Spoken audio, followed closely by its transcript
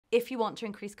if you want to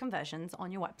increase conversions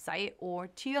on your website or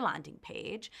to your landing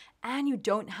page and you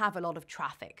don't have a lot of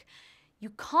traffic, you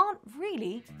can't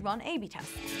really run A/B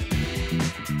tests.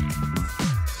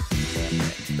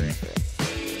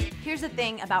 Here's the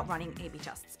thing about running A/B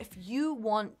tests. If you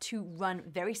want to run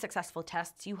very successful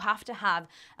tests, you have to have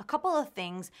a couple of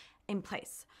things in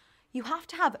place. You have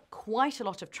to have quite a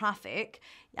lot of traffic,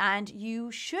 and you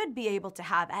should be able to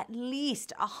have at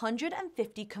least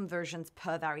 150 conversions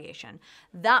per variation.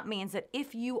 That means that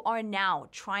if you are now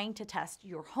trying to test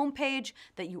your homepage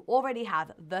that you already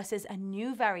have versus a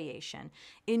new variation,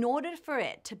 in order for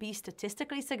it to be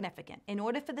statistically significant, in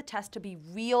order for the test to be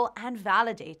real and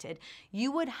validated,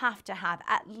 you would have to have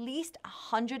at least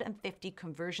 150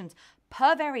 conversions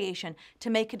per variation to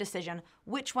make a decision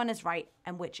which one is right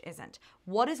and which isn't,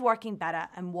 what is working better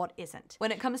and what isn't.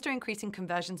 When it comes to increasing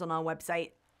conversions on our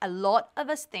website, a lot of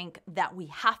us think that we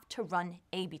have to run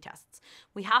A/B tests.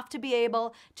 We have to be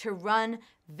able to run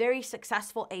very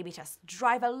successful A/B tests,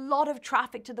 drive a lot of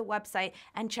traffic to the website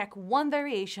and check one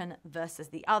variation versus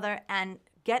the other and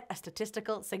get a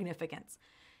statistical significance.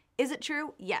 Is it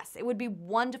true? Yes, it would be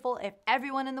wonderful if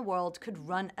everyone in the world could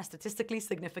run a statistically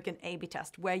significant A/B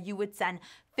test where you would send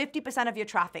 50% of your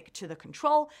traffic to the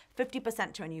control,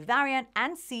 50% to a new variant,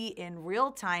 and see in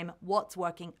real time what's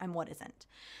working and what isn't.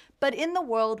 But in the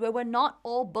world where we're not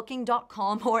all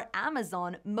Booking.com or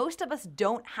Amazon, most of us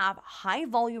don't have high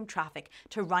volume traffic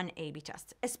to run A/B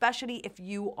tests, especially if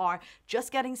you are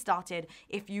just getting started,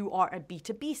 if you are a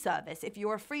B2B service, if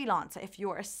you're a freelancer, if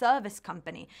you're a service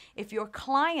company, if you're a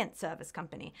client service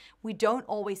company. We don't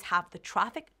always have the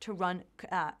traffic to run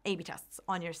A/B tests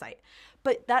on your site.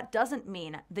 But that doesn't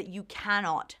mean that you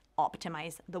cannot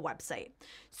optimize the website.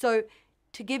 So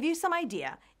to give you some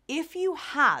idea, if you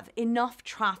have enough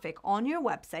traffic on your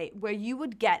website where you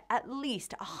would get at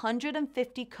least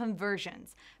 150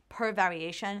 conversions per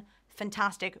variation,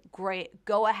 fantastic, great,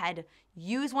 go ahead,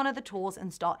 use one of the tools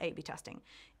and start A/B testing.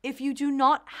 If you do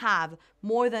not have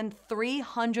more than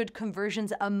 300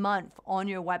 conversions a month on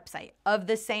your website of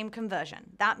the same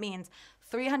conversion, that means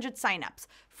 300 signups,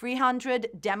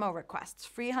 300 demo requests,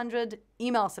 300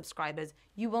 email subscribers,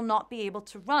 you will not be able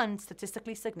to run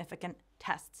statistically significant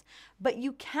tests. But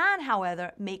you can,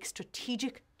 however, make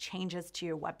strategic changes to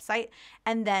your website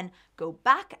and then go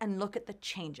back and look at the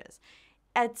changes.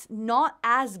 It's not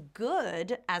as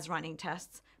good as running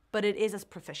tests, but it is as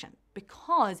proficient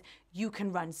because you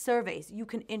can run surveys, you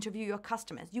can interview your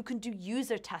customers, you can do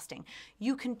user testing,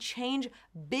 you can change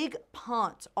big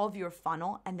parts of your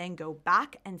funnel and then go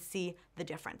back and see the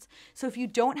difference. So if you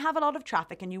don't have a lot of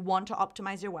traffic and you want to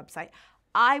optimize your website,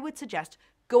 I would suggest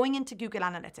going into Google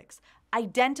Analytics,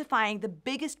 identifying the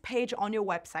biggest page on your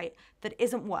website that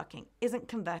isn't working, isn't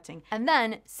converting, and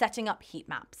then setting up heat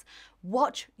maps.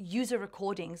 Watch user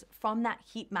recordings from that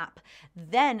heat map.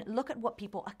 Then look at what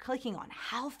people are clicking on,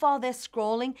 how far they're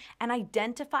scrolling, and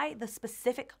identify the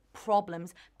specific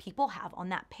problems people have on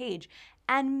that page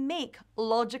and make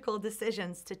logical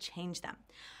decisions to change them.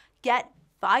 Get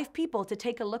 5 people to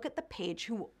take a look at the page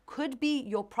who could be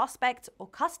your prospects or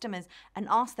customers and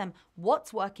ask them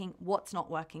what's working, what's not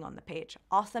working on the page.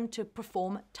 Ask them to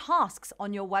perform tasks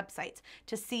on your website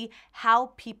to see how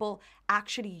people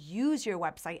actually use your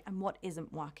website and what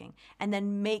isn't working, and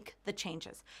then make the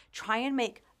changes. Try and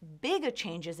make bigger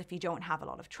changes if you don't have a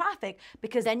lot of traffic,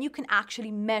 because then you can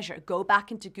actually measure, go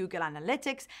back into Google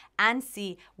Analytics and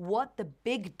see what the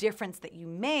big difference that you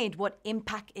made, what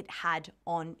impact it had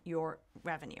on your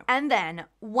revenue. And then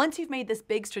once you've made this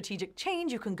big strategic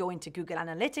change, you can go into Google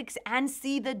Analytics and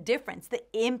see the difference, the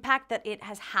impact that it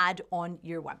has had on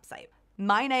your website.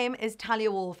 My name is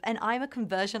Talia Wolf and I'm a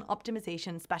conversion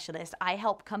optimization specialist. I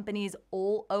help companies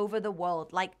all over the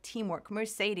world like Teamwork,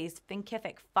 Mercedes,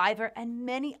 Thinkific, Fiverr, and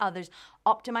many others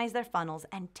optimize their funnels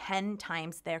and 10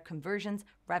 times their conversions,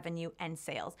 revenue, and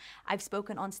sales. I've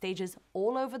spoken on stages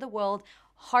all over the world,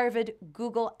 Harvard,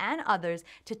 Google, and others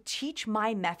to teach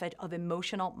my method of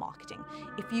emotional marketing.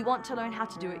 If you want to learn how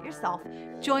to do it yourself,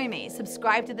 join me,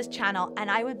 subscribe to this channel, and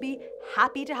I would be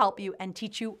happy to help you and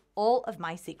teach you all of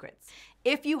my secrets.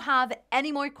 If you have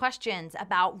any more questions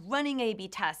about running A/B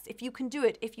tests, if you can do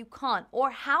it, if you can't,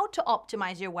 or how to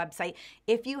optimize your website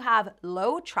if you have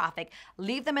low traffic,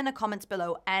 leave them in the comments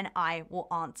below and I will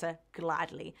answer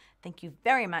gladly. Thank you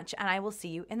very much, and I will see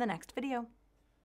you in the next video.